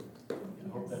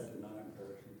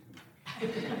But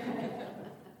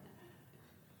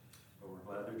we're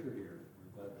glad that you're here.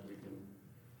 We're glad that we can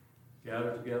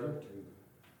gather together to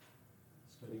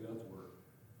study God's Word.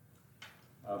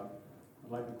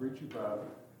 I'd like to greet you by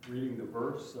reading the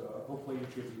verse. Hopefully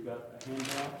each of you got a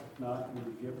handout. If not, you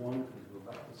need to get one because we're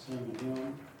about to sing a hymn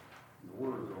and the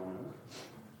words are on it.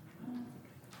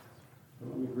 So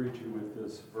let me greet you with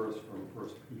this verse from 1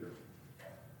 Peter.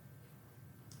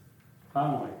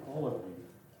 Finally, all of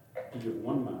you, be of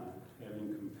one mind, having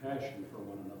compassion for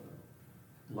one another.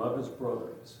 Love as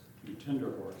brothers, be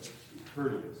tenderhearted, be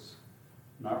courteous,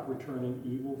 not returning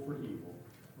evil for evil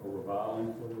or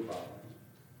reviling for reviling,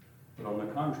 but on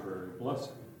the contrary,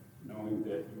 blessing, knowing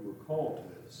that you were called to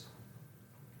this,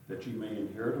 that you may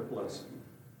inherit a blessing.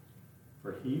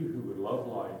 For he who would love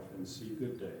life and see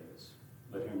good days,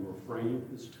 let him refrain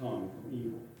his tongue from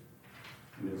evil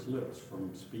and his lips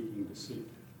from speaking deceit.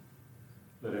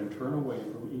 Let him turn away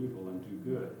from evil and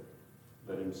do good.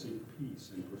 Let him seek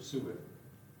peace and pursue it.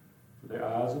 For the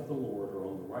eyes of the Lord are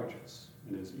on the righteous,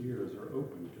 and his ears are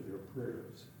open to their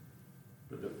prayers.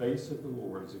 But the face of the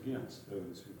Lord is against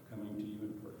those who are coming to you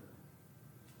in prayer.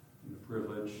 And the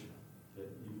privilege that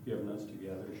you've given us to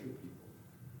gather as your people,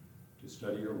 to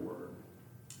study your word,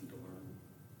 and to learn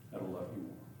how to love you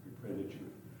more. We pray that you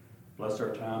bless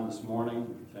our time this morning.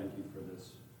 We thank you for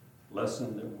this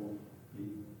lesson that we'll be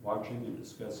watching and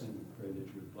discussing. We pray that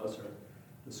you would bless our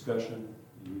discussion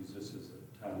and use this as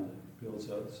a time that builds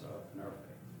us up in our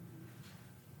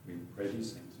faith. We pray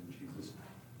these things in Jesus'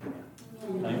 name.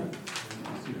 Amen.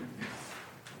 Thank you.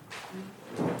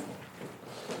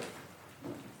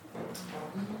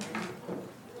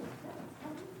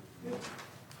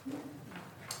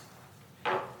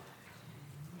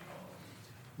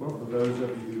 Well, for those of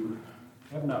you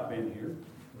who have not been here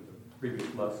for the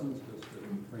previous lessons, just to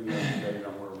bring you up to date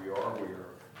on where we are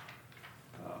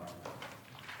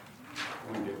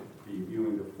going to be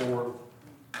viewing the fourth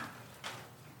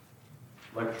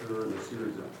lecture in a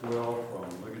series of 12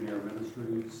 from Ligonier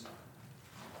Ministries.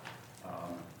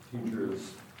 Teacher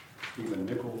is Stephen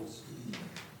Nichols.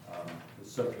 The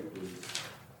subject is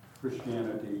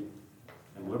Christianity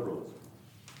and Liberalism.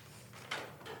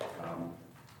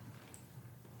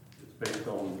 It's based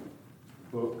on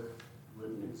a book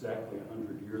written exactly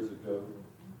 100 years ago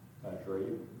by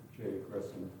J.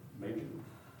 Gresham Machen.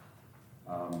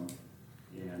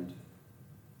 And I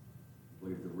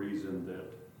believe the reason that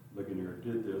Ligonier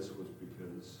did this was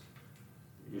because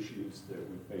the issues that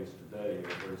we face today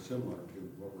are very similar to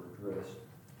what were addressed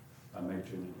by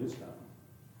Machen in his time.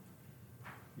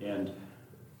 And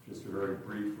just a very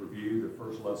brief review. The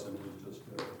first lesson was just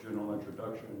a general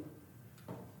introduction.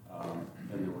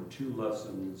 And there were two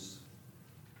lessons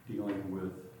dealing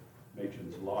with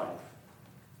Machen's life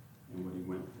and what he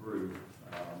went through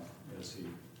as he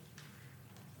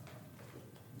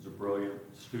was a brilliant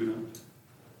student,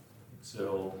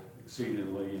 excelled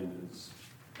exceedingly in his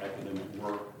academic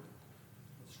work,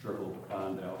 struggled to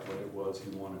find out what it was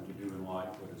he wanted to do in life,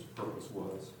 what his purpose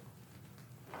was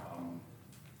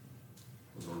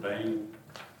ordained,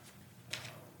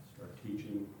 started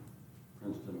teaching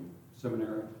Princeton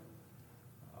Seminary,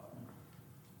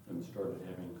 and started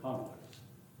having conflicts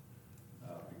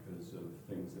because of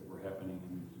things that were happening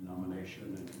in the denomination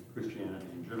and in Christianity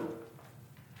in general.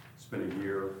 Spent a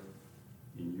year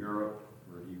in Europe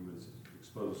where he was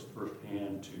exposed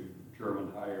firsthand to German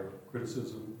higher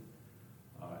criticism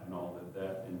and all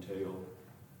that entailed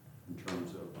in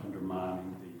terms of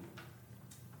undermining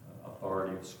the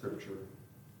authority of Scripture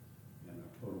and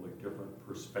a totally different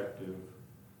perspective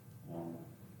on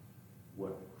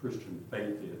what Christian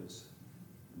faith is.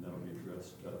 And that'll be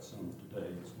addressed some today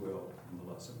as well in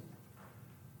the lesson.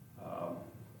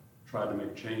 Tried to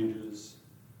make changes.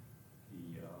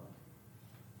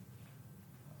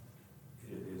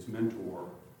 His mentor,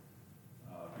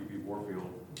 B.B.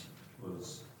 Warfield,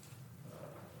 was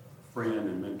a friend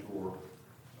and mentor,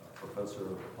 professor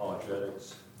of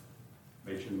apologetics.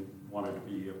 Machen wanted to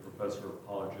be a professor of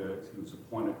apologetics. He was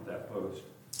appointed to that post.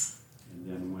 And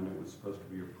then when it was supposed to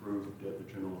be approved at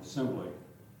the General Assembly,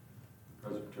 the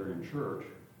Presbyterian Church,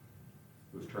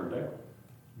 it was turned down.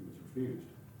 He was refused.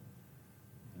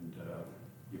 And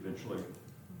he eventually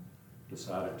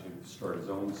decided to start his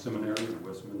own seminary, the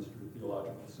Westminster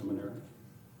Theological Seminary,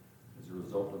 as a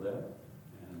result of that.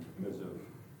 And because of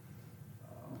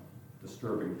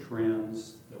disturbing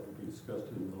trends that will be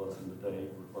discussed in the lesson today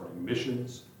regarding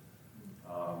missions,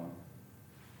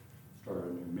 started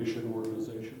a new mission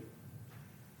organization.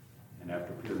 And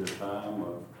after a period of time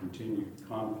of continued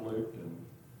conflict and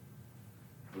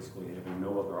basically having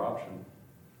no other option,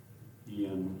 he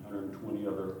and 120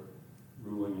 other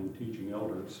ruling and teaching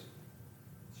elders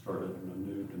started in a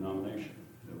new denomination,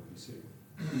 LPC.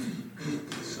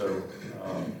 So,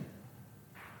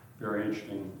 very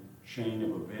interesting chain of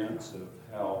events of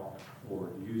how the Lord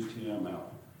used him, how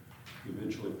he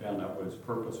eventually found out what his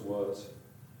purpose was,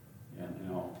 and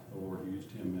how the Lord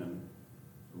used him in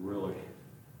a really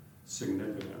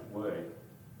significant way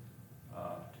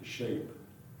to shape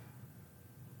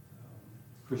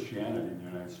Christianity in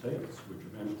the United States, which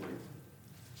eventually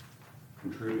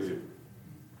contributed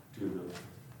to the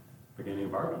beginning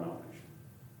of our denomination,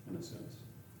 in a sense.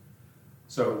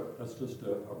 So that's just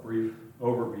a brief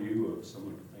overview of some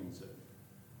of the things that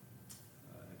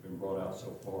have been brought out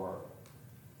so far.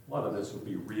 A lot of this will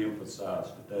be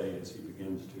re-emphasized today as he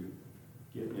begins to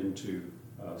get into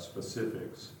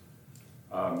specifics.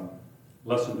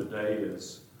 Lesson today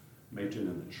is Machen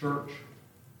in the church.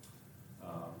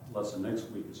 Lesson next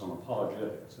week is on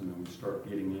apologetics, and then we start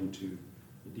getting into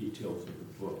the details of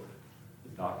the book, the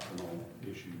doctrinal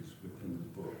issues within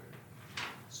the book.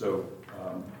 So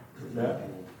with that,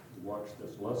 we'll watch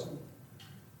this lesson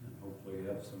and hopefully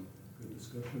have some good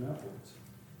discussion afterwards.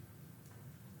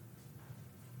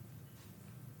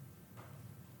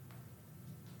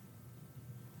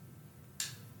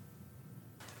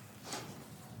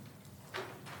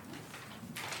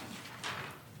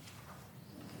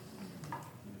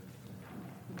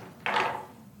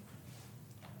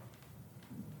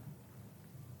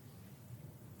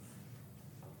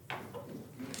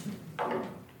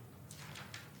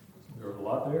 There's a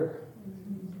lot there.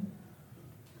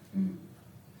 A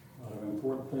lot of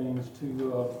important things to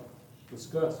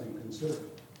discuss and consider.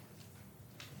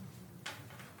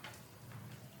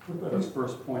 What about his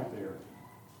first point there?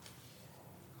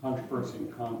 Controversy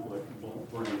and conflict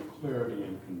bring clarity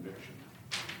and conviction.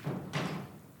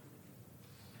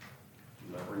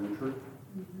 Does that ring true?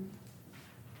 Mm-hmm.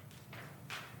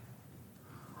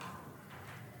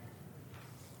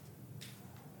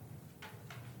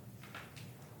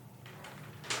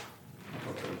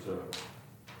 There's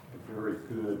a very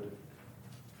good,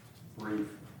 brief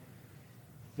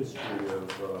history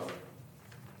of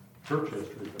church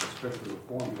history, but especially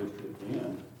Reformed history at the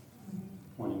end,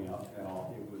 pointing out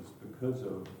how it was because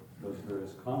of those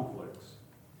various conflicts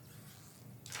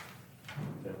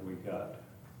that we got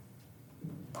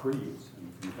creeds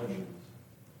and confessions.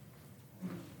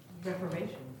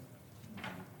 Reformation.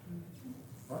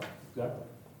 Right, exactly.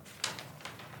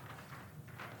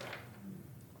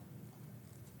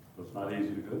 So it's not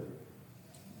easy to go through.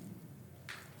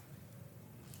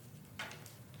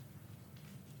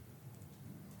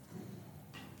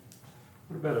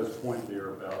 What about his point there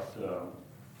about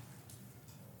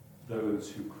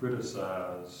those who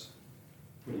criticize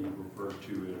what he referred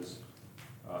to as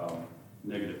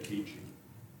negative teaching,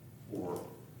 or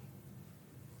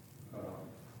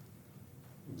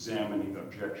examining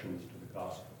objections to the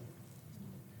gospel?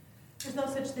 There's no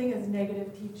such thing as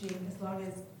negative teaching as long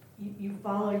as you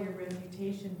follow your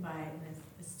refutation by an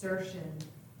assertion,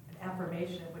 an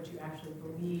affirmation of what you actually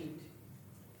believed.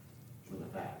 For the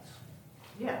facts.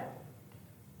 Yeah.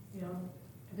 You know,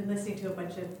 I've been listening to a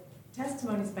bunch of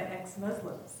testimonies by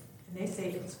ex-Muslims, and they say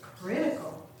it's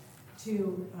critical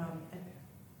to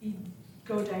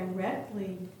go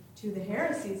directly to the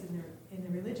heresies in the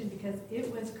religion, because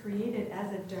it was created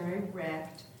as a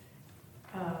direct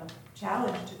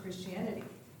challenge to Christianity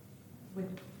with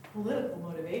political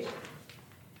motivation.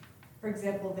 For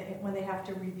example, when they have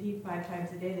to repeat 5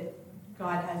 times a day that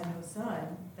God has no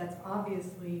son, that's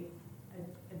obviously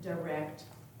a direct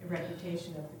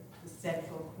refutation of the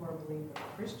central core belief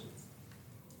of Christians.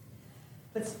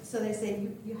 But so they say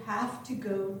you have to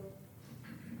go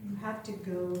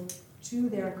to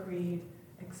their creed,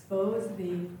 expose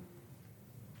the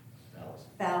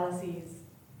fallacies,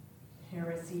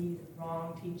 heresy,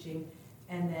 wrong teaching,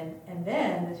 and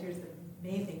then here's the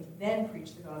main thing, then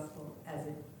preach the gospel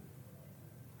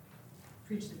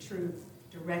preach the truth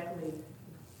directly,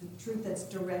 the truth that's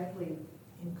directly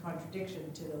in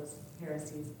contradiction to those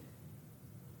heresies.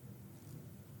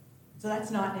 So that's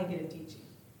not negative teaching.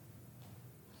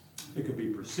 It could be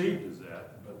perceived as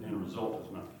that, but the end result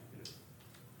is not.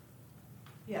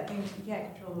 Yeah, things you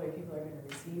can't control the way people are going to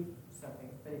receive something,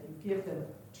 but if you give them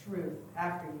truth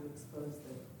after you expose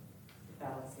the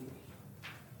fallacy,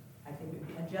 I think it would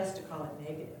be unjust to call it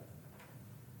negative.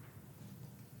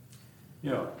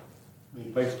 Yeah, I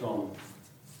mean, based on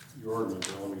your argument,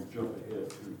 let me jump ahead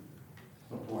to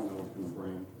the point I was going to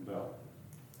bring about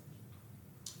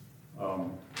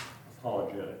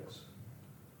apologetics.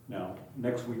 Now,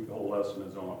 next week the whole lesson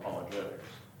is on apologetics,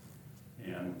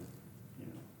 and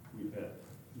we've had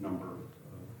a number of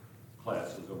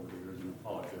classes over the years in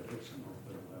apologetics, and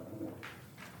hopefully we'll have more.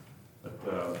 But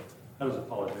how does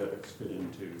apologetics apologetics fit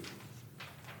into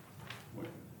what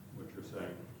you're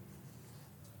saying?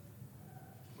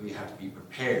 Well, you have to be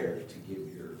prepared to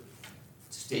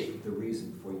state the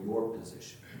reason for your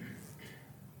position.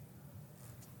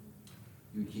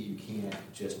 You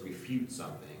can't just refute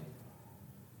something.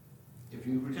 If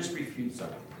you just refute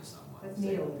something to someone. That's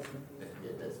say, nihilism. That's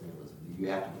nihilism. You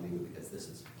have to believe it because this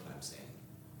is what I'm saying,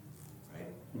 right?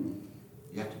 Hmm.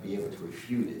 You have to be able to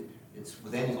refute it. It's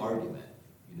with any argument,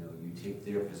 you take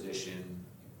their position,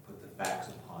 you put the facts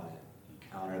upon it, you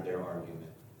counter their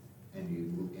argument, and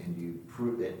you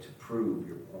prove it to prove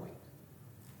your point.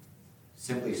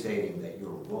 Simply stating that you're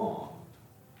wrong,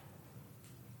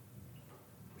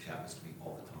 which happens to me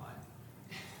all the time.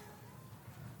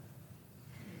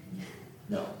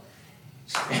 No.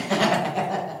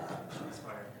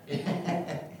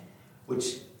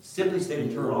 Which simply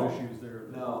stating you're Internal wrong. issues there?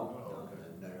 No.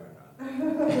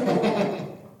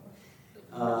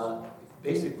 Yeah.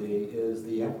 Basically is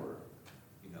the emperor.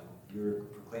 You're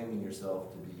proclaiming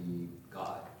yourself to be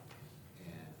God,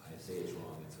 and I say it's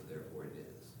wrong, and so therefore it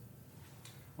is.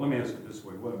 Let me ask it this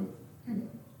way.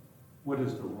 What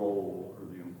is the role or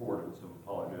the importance of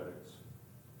apologetics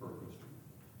for a Christian?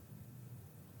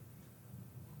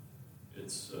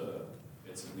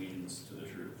 It's allegiance to the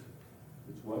truth.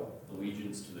 It's what?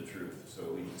 Allegiance to the truth, so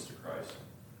allegiance to Christ.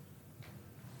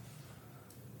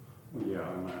 Well, yeah,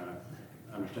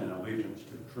 I understand allegiance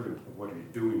to the truth, but what are you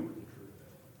doing with the truth?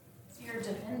 You're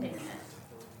defending it,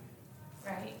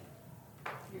 right?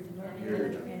 You're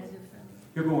defending it.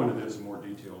 You'll go into this in more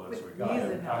detail as With we go.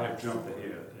 reason. I have jumped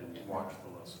ahead and watched the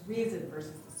lesson. Reason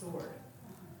versus the sword.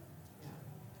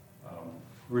 The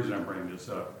reason I'm bringing this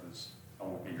up is I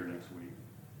won't be here next week.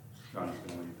 Johnny's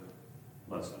going to lead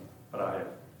the lesson, but I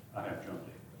have jumped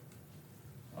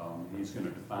ahead. He's going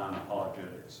to define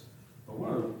apologetics. But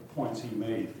one of the points he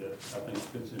made that I think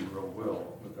fits in real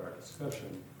well with our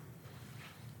discussion,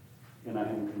 and I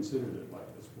hadn't considered it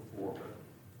like this before, but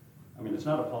I mean, it's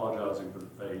not apologizing for the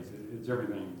faith. It's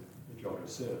everything that y'all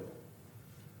just said.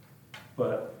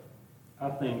 But I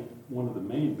think one of the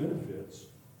main benefits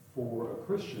for a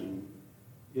Christian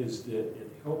is that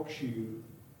it helps you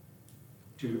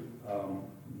to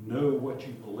know what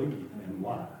you believe and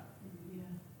why. Yeah.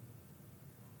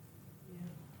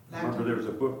 I remember there was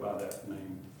a book by that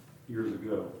name years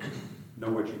ago,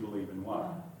 Know What You Believe and Why.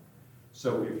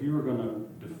 So if you were going to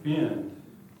defend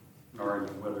an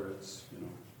argument, whether it's,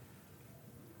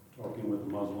 talking with a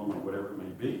Muslim or whatever it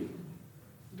may be,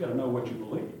 you got to know what you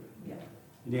believe. Yeah.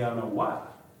 And you got to know why.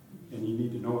 And you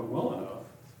need to know it well enough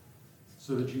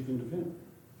so that you can defend it.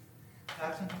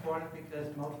 That's important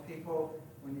because most people,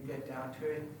 when you get down to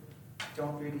it,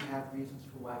 don't really have reasons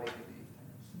for why they believe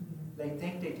things. They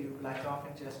think they do, but that's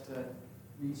often just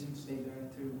reasons they learn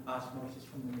through osmosis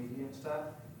from the media and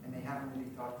stuff, and they haven't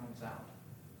really thought things out.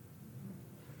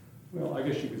 Well, I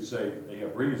guess you could say they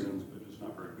have reasons, but just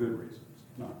not very good reasons,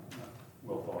 not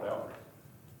well thought out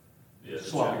Yeah, reasons.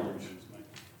 the Sloppy challenge, reasons, maybe.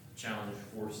 challenge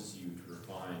forces you to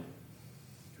refine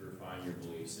your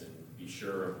beliefs and be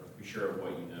sure of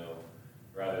what you know,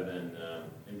 rather than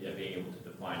being able to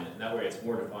define it. And that way, it's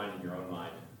more defined in your own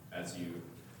mind as you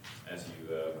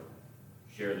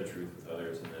share the truth with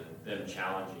others, and then them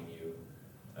challenging you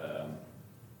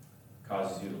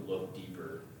causes you to look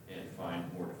deeper and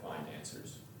find more defined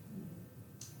answers.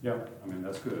 Yeah, I mean,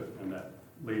 that's good. And that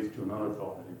leads to another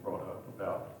thought that he brought up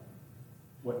about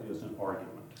what is an argument.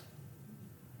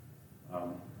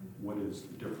 What is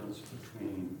the difference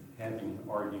between having an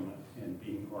argument and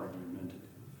being argumentative?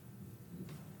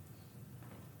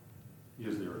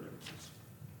 Is there a difference?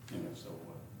 And if so,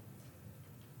 what?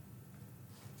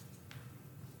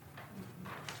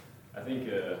 I think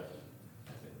the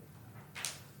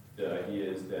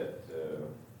idea is that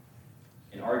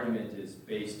an argument is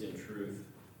based in truth,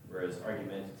 whereas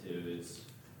argumentative is,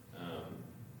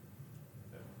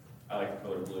 I like the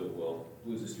color blue. Well,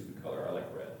 blue's a stupid color. I like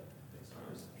red. Based on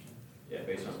perception. Yeah,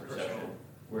 based on perception.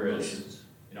 Whereas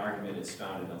an argument is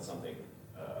founded on something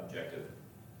objective,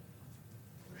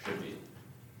 or should be.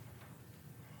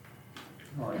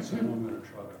 All right, so I'm going to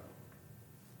try to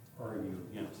argue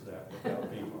against that without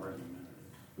being argumentative.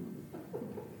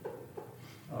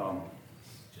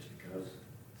 Just because.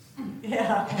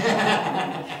 Yeah.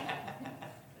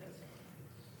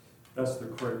 That's the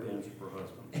correct answer for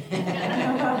husbands.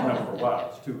 No, for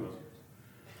wives, two husbands.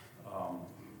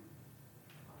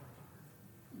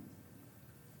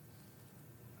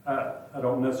 I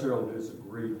don't necessarily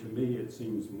disagree. To me, it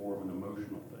seems more of an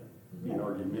emotional thing. Being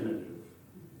argumentative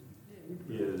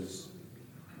is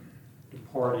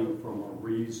departing from a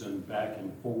reason back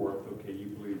and forth. Okay, you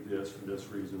believe this for this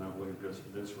reason, I believe this for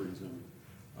this reason.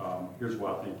 here's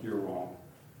why I think you're wrong,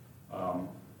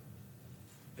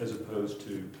 as opposed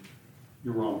to,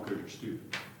 you're wrong because you're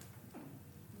stupid.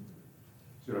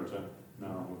 See what I'm saying? Now, I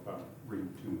don't know if I'm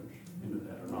reading too much into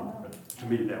that or not, but to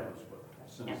me, that was what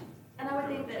sense. And I would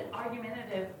think that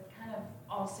argumentative kind of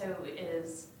also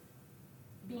is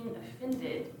being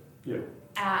offended Yeah,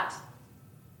 at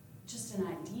just an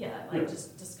idea, like Yeah.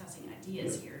 just discussing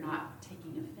ideas here, not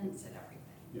taking offense at everything.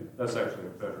 yeah, that's actually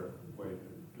a better way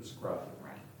to describe it.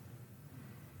 Right.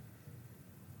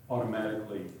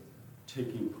 Automatically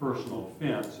taking personal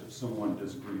offense if someone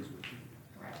disagrees with you,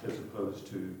 Right. as opposed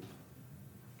to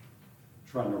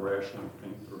trying to rationally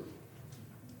think through.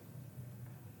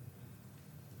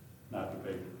 Not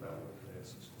debating about whether to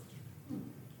ask this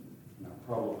question. And I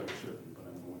probably shouldn't, but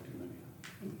I'm going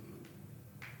to anyhow.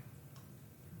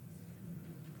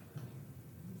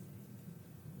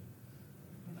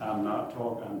 I'm not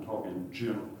talking, I'm talking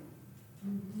generally.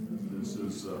 This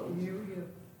is, Here we go.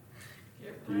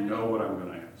 do you know what I'm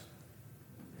going to ask?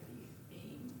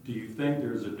 Do you think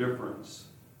there's a difference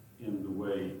in the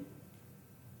way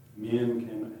men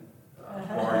can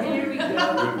argue? Here we go.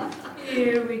 and women?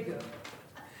 Here we go.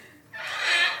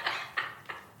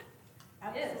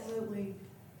 Yes. Absolutely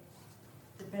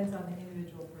depends on the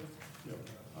individual person. Yeah,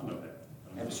 I know that.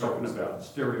 I'm just talking about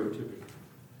stereotypical.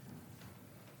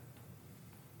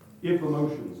 If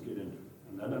emotions get into it,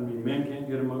 and that doesn't mean men can't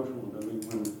get emotional, it doesn't mean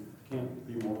women can't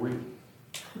be more real.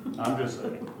 I'm just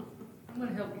saying, I'm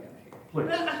gonna help you out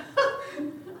here.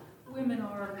 please. Women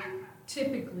are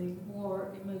typically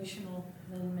more emotional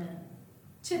than men.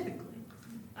 Typically.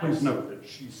 Please note that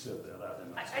she said that, I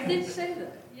did not. I did say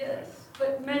that, yes.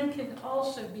 But men can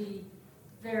also be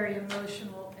very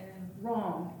emotional and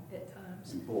wrong at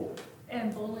times. And bull.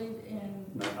 And bullied and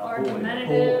No, not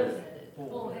argumentative,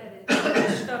 bullheaded.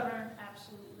 bullheaded, stubborn,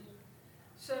 absolutely.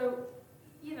 So,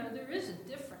 you know, there is a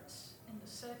difference in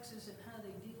the sexes and how they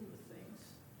deal with things.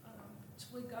 It's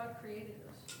the way God created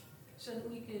us, so that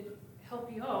we could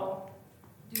help you all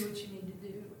do what you need to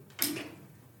do.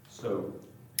 So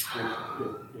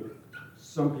if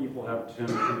some people have a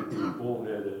tendency to be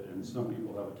bullheaded and some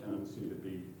people have a tendency to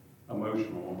be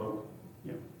emotional on both,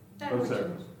 you know, That both would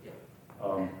sexes.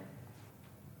 yeah.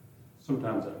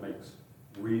 Sometimes that makes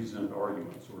reasoned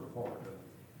arguments sort of hard.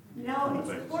 Now, it's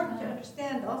important to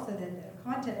understand also that the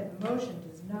content of emotion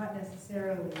does not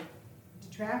necessarily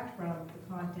detract from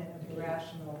the content of the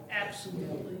rational.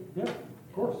 Absolutely. Yeah,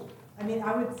 of course. I mean,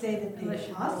 I would say that Unless the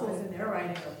you're apostles bullheaded. in their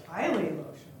writing are highly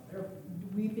emotional. They're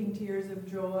weeping tears of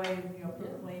joy, you know, Yeah.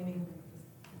 proclaiming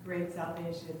the great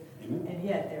salvation, Amen. and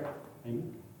yet their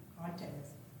Amen. content is,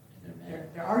 And they're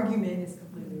mad. their argument is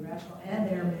completely rational, and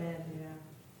they're men, yeah.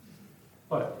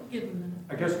 But Give them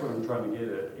I guess what I'm trying to get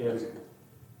at is,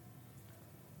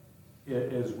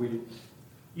 as we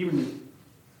even,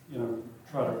 you know,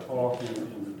 try to talk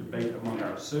and debate among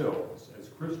ourselves as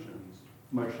Christians,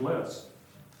 much less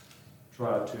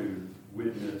try to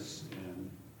witness and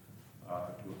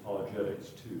do apologetics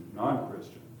to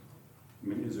non-Christians. I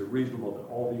mean, is it reasonable that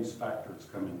all these factors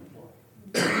come into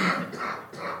play?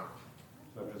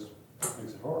 So it just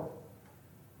makes it hard.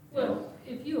 Well,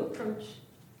 if you approach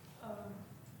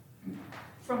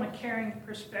from a caring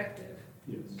perspective,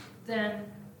 Yes. then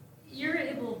you're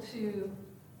able to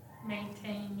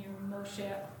maintain your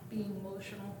being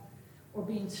emotional or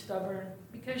being stubborn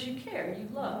because you care, you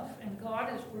love, and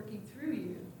God is working through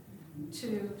you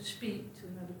to speak to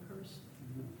another person.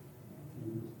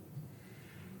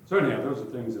 So anyhow, those are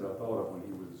things that I thought of when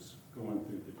he was going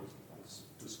through this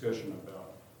discussion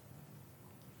about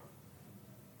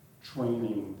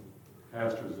training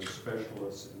pastors as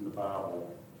specialists in the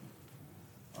Bible,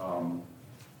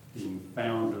 being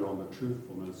founded on the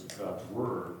truthfulness of God's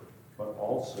Word, but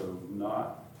also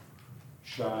not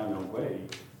shying away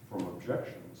from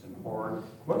objections and hard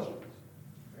questions.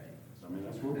 Right. I mean,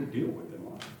 that's what we deal with in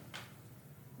life.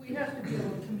 We have to be able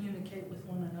to communicate with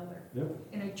one another Yeah.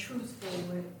 in a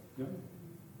truthful way. Yeah.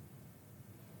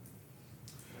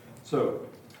 So,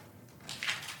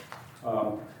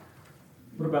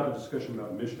 what about the discussion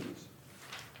about missions?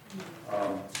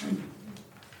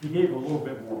 He gave a little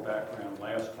bit more background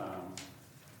last time.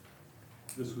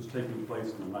 This was taking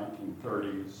place in the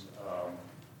 1930s.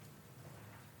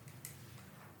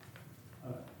 I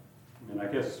mean, I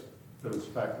guess those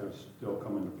factors still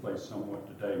come into play somewhat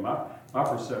today. My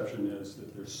perception is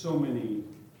that there's so many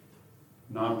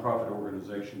nonprofit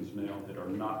organizations now that are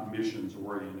not missions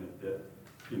oriented, that,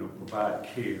 you know, provide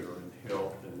care and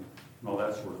help and all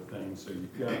that sort of thing. So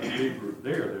you've got a big group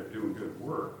there that are doing good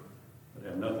work, but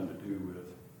have nothing to do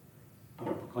with, you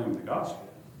know, proclaiming the gospel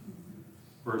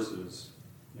versus,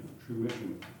 you know, true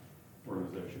mission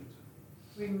organizations.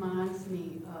 reminds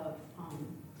me of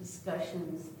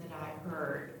discussions that I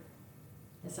heard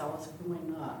as I was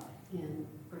growing up in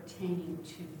pertaining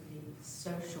to the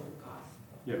social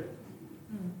gospel. Yeah.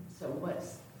 So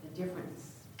what's the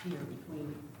difference here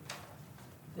between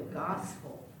the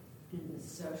gospel and the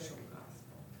social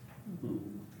gospel?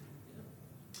 Mhm.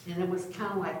 And it was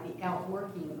kind of like the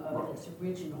outworking of this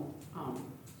original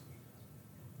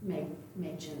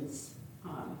Machen's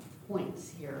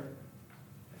points here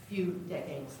a few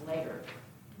decades later.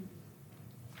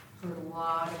 Heard a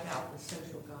lot about the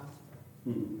social gospel,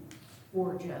 Mhm.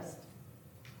 or just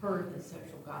heard the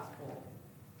social gospel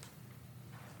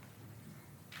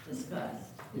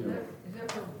discussed. Is Yeah.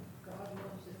 that where God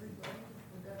loves everybody?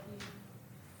 Would that be?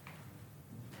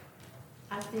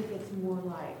 I think it's more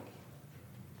like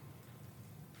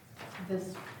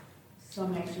this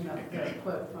summation of the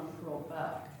quote from Pearl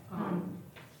Buck.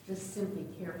 Just simply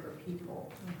care for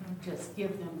people, just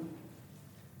give them,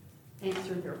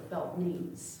 answer their felt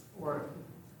needs, or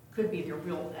could be their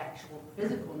real actual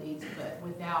physical needs, but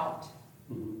without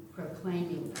Mhm.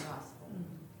 proclaiming the gospel.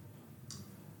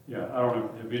 Yeah, I don't know,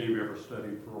 have any of you ever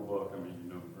studied Pearl Buck? I mean,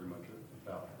 you know very much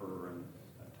about her and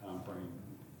that time frame.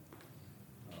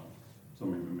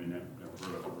 Some of you may not have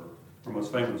heard of her. Her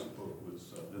most famous book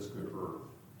was This Good Herb,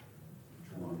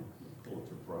 which won the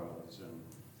Pulitzer Prize in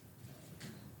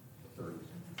the 30s.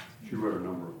 She wrote a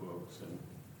number of books, and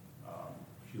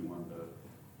she won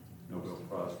the Nobel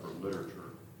Prize for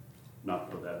Literature, not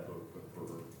for that book, but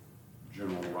for her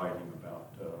general writing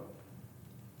about the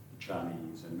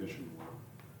Chinese and mission work.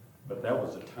 But that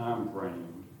was a time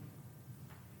frame,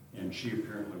 and she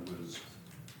apparently was,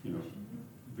 you know,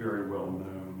 very well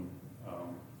known,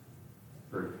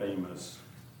 very famous,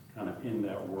 kind of in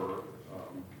that work.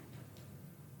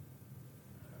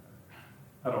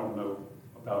 I don't know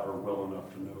about her well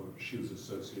enough to know she was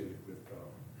associated with,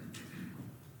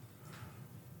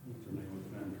 what's her name,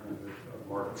 I'm trying to think,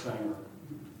 Margaret Sanger,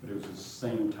 but it was the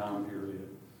same time period,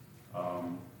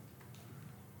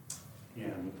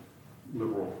 and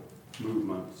liberal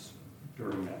movements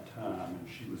during that time, and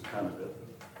she was kind of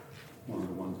one of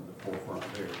the ones at the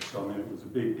forefront there. So, I mean, it was a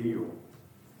big deal.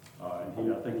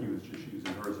 And I think he was just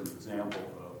using her as an example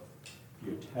of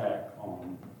the attack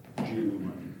on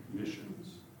genuine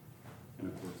missions. And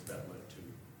of course, that led to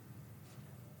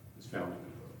his founding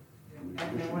of the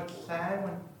And mission what's corps. sad,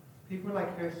 when people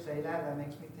like her say that, that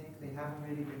makes me think they haven't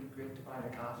really been gripped by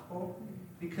the gospel,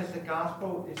 because the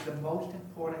gospel is the most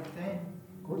important thing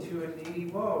to a needy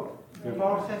world. Yeah.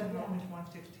 Paul says in Romans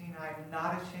 1:16, I am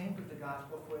not ashamed of the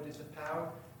gospel, for it is the power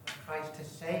of Christ to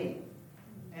save.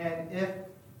 And if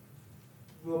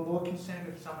we're more concerned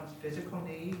with someone's physical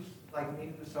needs, like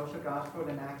meeting the social gospel,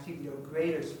 than actually your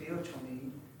greater spiritual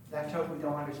need, that shows we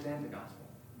don't understand the gospel.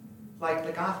 Like,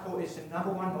 the gospel is the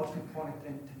number one most important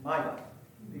thing to my life,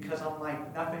 because I'm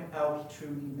like, nothing else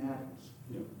truly matters.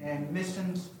 Yep. And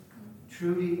missions,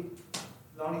 truly,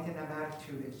 the only thing that matters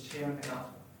to is sharing the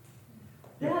gospel.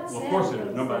 Yeah, That well, of course, said, it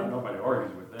is. though, Nobody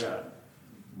argues with that,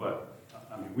 but,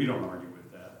 I mean, we don't argue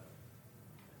with that.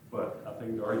 But I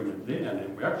think the argument then,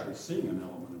 and we're actually seeing an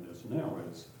element of this now,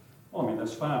 is, well, I mean,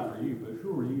 that's fine for you, but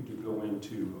who are you to go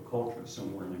into a culture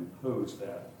somewhere and impose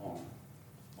that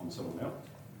on someone else?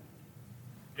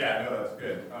 Yeah, no, that's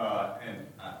good. And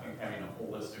I think having a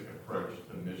holistic approach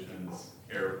to missions,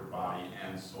 care for body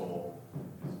and soul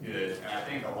is good. And I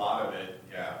think a lot of it,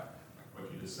 yeah, like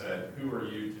what you just said, who are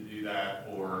you to do that?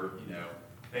 Or, you know,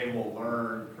 they will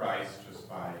learn Christ just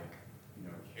by, you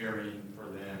know, caring for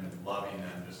them and loving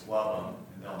them. Just love them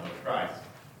and they'll know Christ.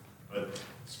 But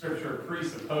Scripture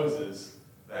presupposes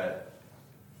that,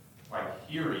 like,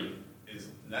 hearing is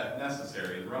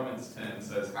necessary. Romans 10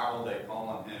 says, how will they call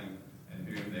on him in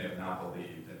whom they have not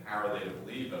believed? And how are they to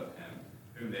believe of him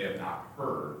whom they have not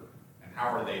heard? And how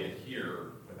are they to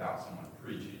hear without someone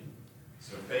preaching?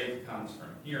 So faith comes from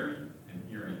hearing, and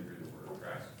hearing through the word of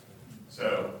Christ.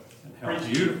 So, And how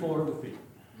beautiful are the feet.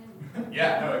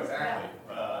 yeah, no, exactly.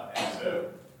 And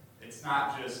so it's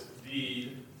not just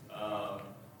deed.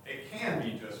 It can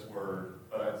be just word,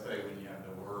 but I'd say when you have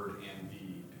the word and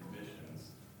deed in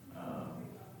missions,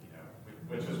 you know,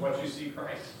 which is what you see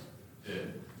Christ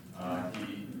did.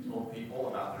 He told people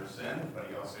about their sin, but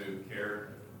he also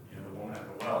cared, you know, the woman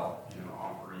at the well, you know,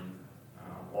 offering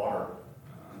water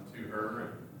to her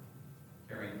and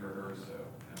caring for her. So,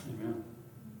 yeah. Amen.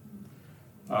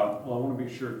 Well, I want to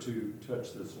be sure to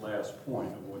touch this last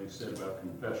point of what he said about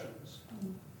confessions.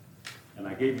 And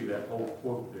I gave you that whole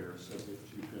quote there so that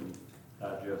you can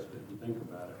digest it and think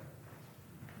about it.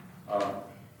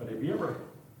 But have you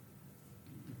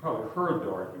probably heard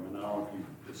the argument, I don't know if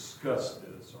you've discussed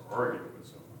this or argued with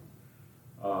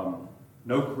someone,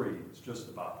 No creeds, just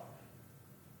the Bible.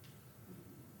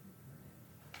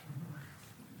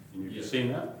 And you've Yeah.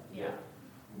 seen that? Yeah.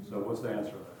 So what's the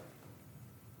answer to that?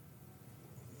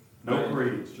 No Right.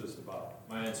 creeds, just the Bible.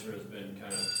 My answer has been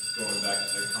kind of going back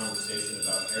to the conversation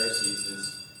about heresies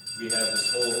is we have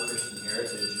this whole Christian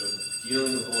heritage of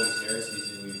dealing with all these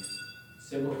heresies, and we've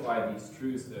simplified these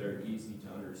truths that are easy to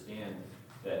understand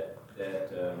that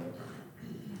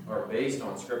are based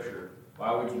on Scripture.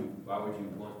 Why would you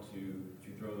want to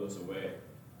throw those away?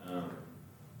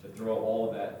 To throw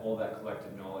all that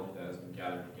collective knowledge that has been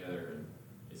gathered together and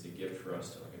is a gift for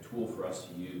us, like a tool for us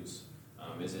to use.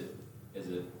 Is it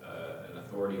an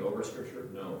authority over Scripture?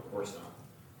 No, of course not.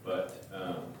 But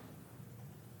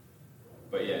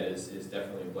yeah, it is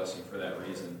definitely a blessing for that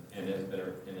reason. And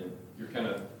you're kind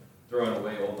of throwing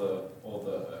away all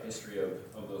the history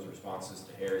of those responses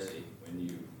to heresy when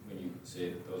you say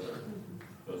that those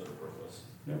are worthless.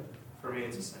 Yeah. For me,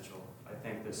 it's essential. I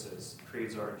think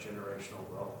creeds are generational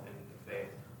wealth in the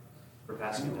faith. For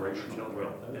passing it down to Generational children,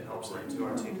 wealth. it helps them to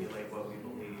articulate what we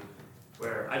believe.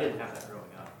 Where I didn't have that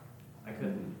growing up. I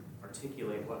couldn't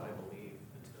articulate what I believe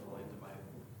until into my,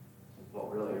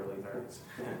 really early 30s.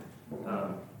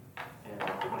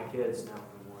 And my kids now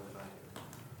know more than I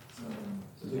do.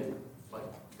 So again,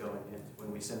 like going in,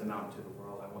 when we send them out into the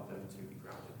world, I want them to be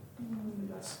grounded. And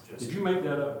that's just, Did you make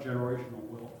that up, generational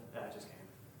wealth? that just came.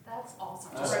 That's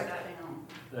awesome. Just Write that down.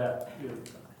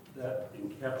 That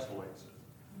encapsulates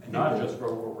it. Not just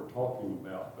for what we're talking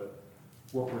about, but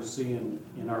what we're seeing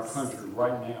in our country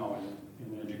right now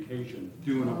in education,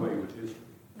 doing away with history.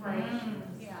 Right.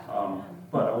 Yeah.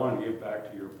 But I want to get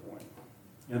back to your point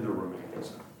in the remaining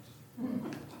sentence.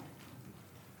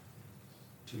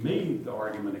 To me, the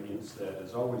argument against that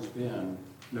has always been,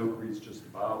 no creed's just the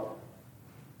Bible.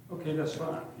 Okay, that's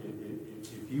fine.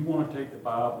 If you want to take the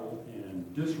Bible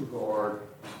and disregard,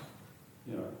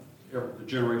 the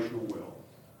generational will,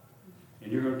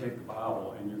 and you're going to take the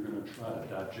Bible and you're going to try to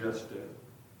digest it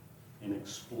and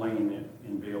explain it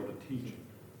and be able to teach it,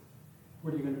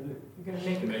 what are you going to do? You're gonna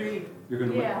make a creed. You're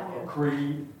going to make Yeah. a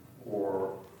creed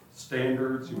or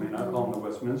standards. You may not call them the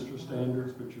Westminster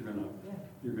standards, but you're going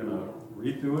to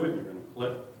read through it. You're going to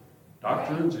collect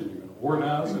doctrines and you're going to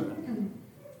organize it.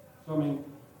 So I mean,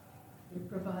 It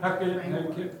provides how a can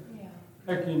framework.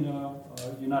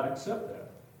 you not accept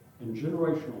that? In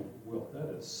generational wealth, that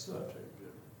is such a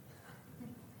good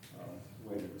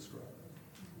way to describe it.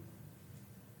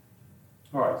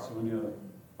 All right, so any other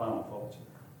final thoughts here?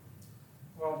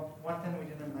 Well, one thing we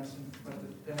didn't mention was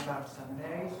the thing about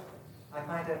seminaries. I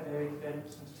find that very fitting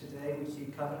since today we see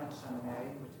Covenant Seminary,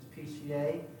 which is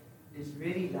PCA, is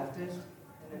really leftist,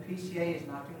 and the PCA is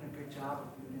not doing a good job of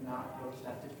rooting out those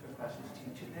leftist professors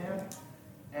teaching there.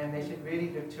 And they should really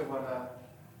look to what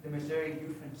the Missouri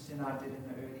Youth and Synod did in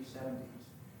the early 70s.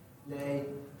 They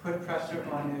put pressure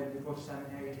on their liberal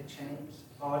seminary to change.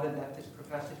 All the leftist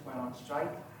professors went on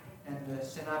strike, and the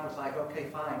Synod was like, okay,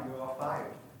 fine, you're all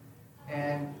fired.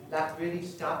 And that really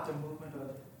stopped the movement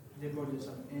of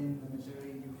liberalism in the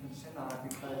Missouri Youth and Synod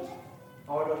because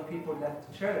all those people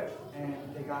left the church and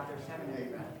they got their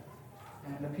seminary back.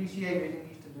 And the PCA really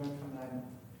needs to learn from that and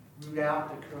root out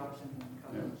the corruption in the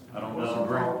covenants. I don't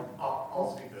disagree.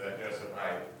 I'll speak to that, Joseph.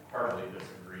 I hardly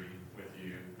disagree with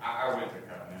you. I went to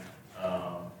Covenant,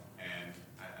 and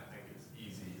I think it's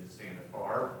easy to stand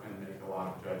afar and make a lot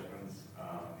of judgments.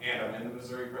 And I'm in the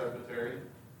Missouri Presbytery,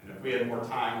 and if we had more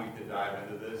time, we could dive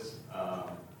into this.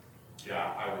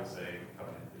 I would say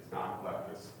Covenant is not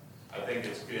leftist. I think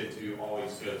it's good to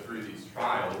always go through these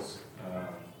trials,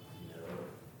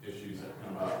 issues that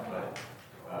come up,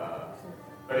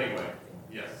 but anyway,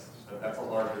 yes, that's a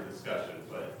larger discussion,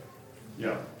 but.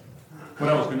 Yeah. What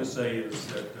I was going to say is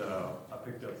that I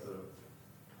picked up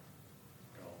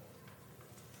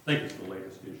I think it's the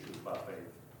latest issue of By Faith,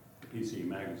 the PCA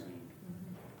magazine.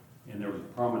 And there was a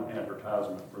prominent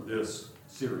advertisement for this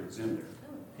series in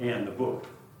there and the book.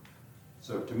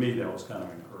 So to me, that was kind of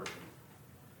encouraging.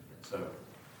 So,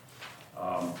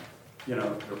 there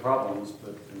are problems,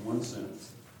 but in one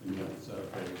sense, it's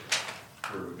okay,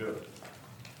 we're good.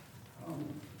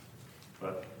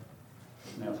 But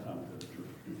now it's time to the truth.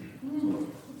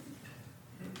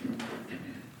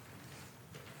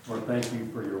 Lord, thank you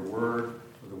for your word,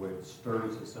 for the way it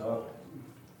stirs us up,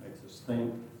 makes us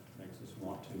think, makes us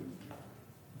want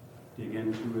to dig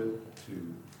into it,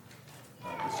 to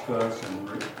discuss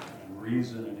and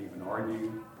reason and even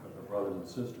argue with our brothers and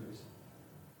sisters.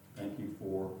 Thank you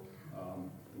for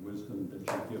the wisdom that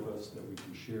you give us that we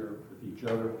can share with each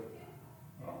other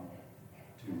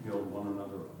to build one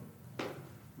another up.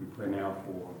 We pray now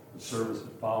for the service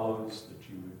that follows, that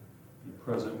you would be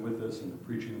present with us in the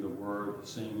preaching of the word, the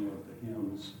singing of the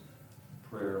hymns,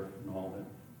 prayer, and all that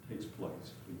takes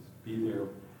place. Please be there,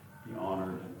 be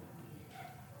honored, and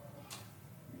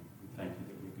we thank you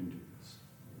that we can do this.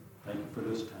 Thank you for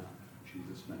this time. In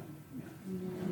Jesus' name, amen. Amen.